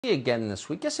Again this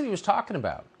week. Guess what he was talking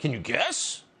about? Can you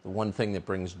guess? The one thing that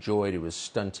brings joy to his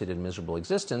stunted and miserable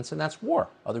existence, and that's war.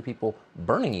 Other people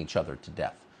burning each other to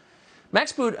death.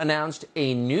 Max Boot announced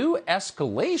a new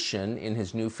escalation in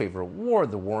his new favorite war,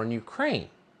 the war in Ukraine.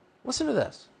 Listen to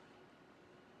this.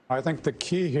 I think the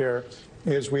key here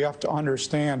is we have to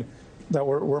understand that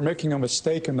we're making a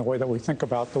mistake in the way that we think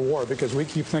about the war, because we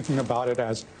keep thinking about it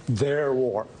as their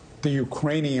war. The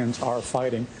Ukrainians are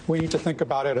fighting. We need to think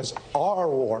about it as our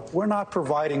war. We're not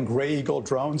providing Gray Eagle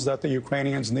drones that the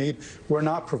Ukrainians need. We're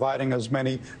not providing as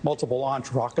many multiple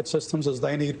launch rocket systems as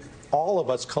they need. All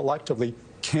of us collectively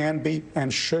can be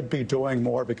and should be doing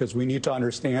more, because we need to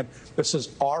understand this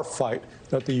is our fight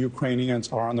that the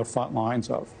Ukrainians are on the front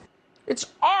lines of. It's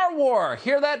our war.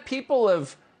 Hear that, people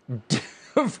of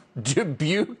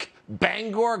Dubuque,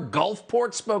 Bangor,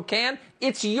 Gulfport, Spokane?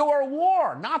 It's your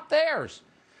war, not theirs.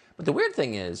 But the weird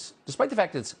thing is, despite the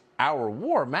fact that it's our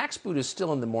war, Max Boot is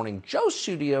still in the Morning Joe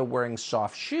studio wearing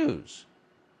soft shoes.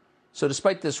 So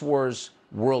despite this war's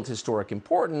world historic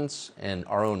importance and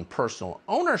our own personal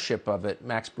ownership of it,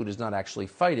 Max Boot is not actually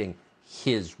fighting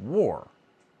his war.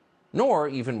 Nor,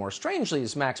 even more strangely,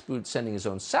 is Max Boot sending his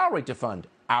own salary to fund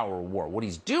our war. What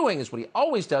he's doing is what he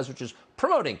always does, which is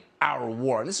promoting our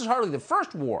war. And this is hardly the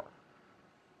first war.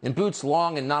 In Boot's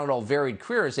long and not at all varied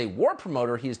career as a war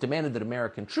promoter, he has demanded that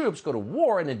American troops go to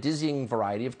war in a dizzying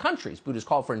variety of countries. Boot has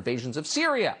called for invasions of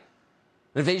Syria,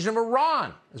 an invasion of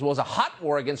Iran, as well as a hot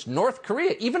war against North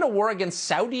Korea, even a war against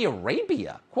Saudi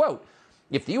Arabia. Quote,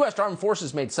 if the U.S. armed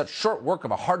forces made such short work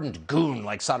of a hardened goon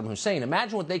like Saddam Hussein,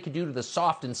 imagine what they could do to the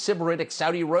soft and sybaritic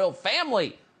Saudi royal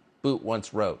family, Boot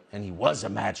once wrote, and he was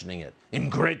imagining it in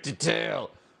great detail.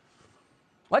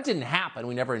 Well, that didn't happen.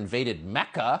 We never invaded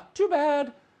Mecca. Too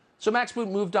bad. So Max Boot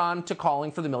moved on to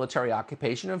calling for the military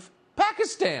occupation of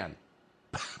Pakistan.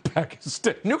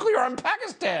 Pakistan. Nuclear armed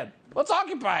Pakistan. Let's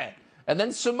occupy it. And then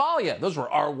Somalia. Those were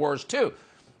our wars, too.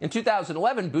 In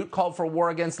 2011, Boot called for a war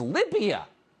against Libya.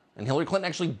 And Hillary Clinton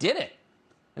actually did it.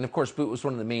 And, of course, Boot was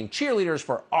one of the main cheerleaders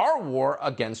for our war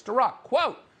against Iraq.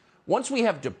 Quote, once we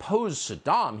have deposed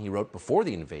Saddam, he wrote before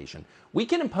the invasion, we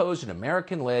can impose an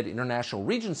American-led international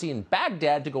regency in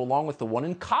Baghdad to go along with the one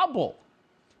in Kabul,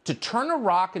 to turn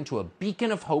Iraq into a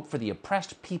beacon of hope for the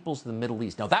oppressed peoples of the Middle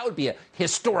East. Now, that would be a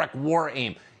historic war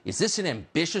aim. Is this an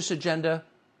ambitious agenda?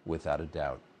 Without a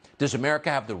doubt. Does America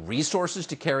have the resources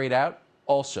to carry it out?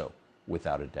 Also,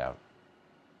 without a doubt.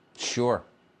 Sure,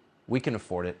 we can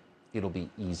afford it. It'll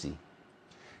be easy.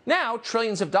 Now,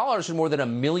 trillions of dollars and more than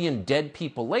 1 million dead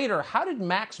people later, how did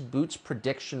Max Boot's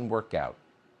prediction work out?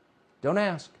 Don't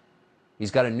ask. He's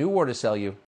got a new war to sell you.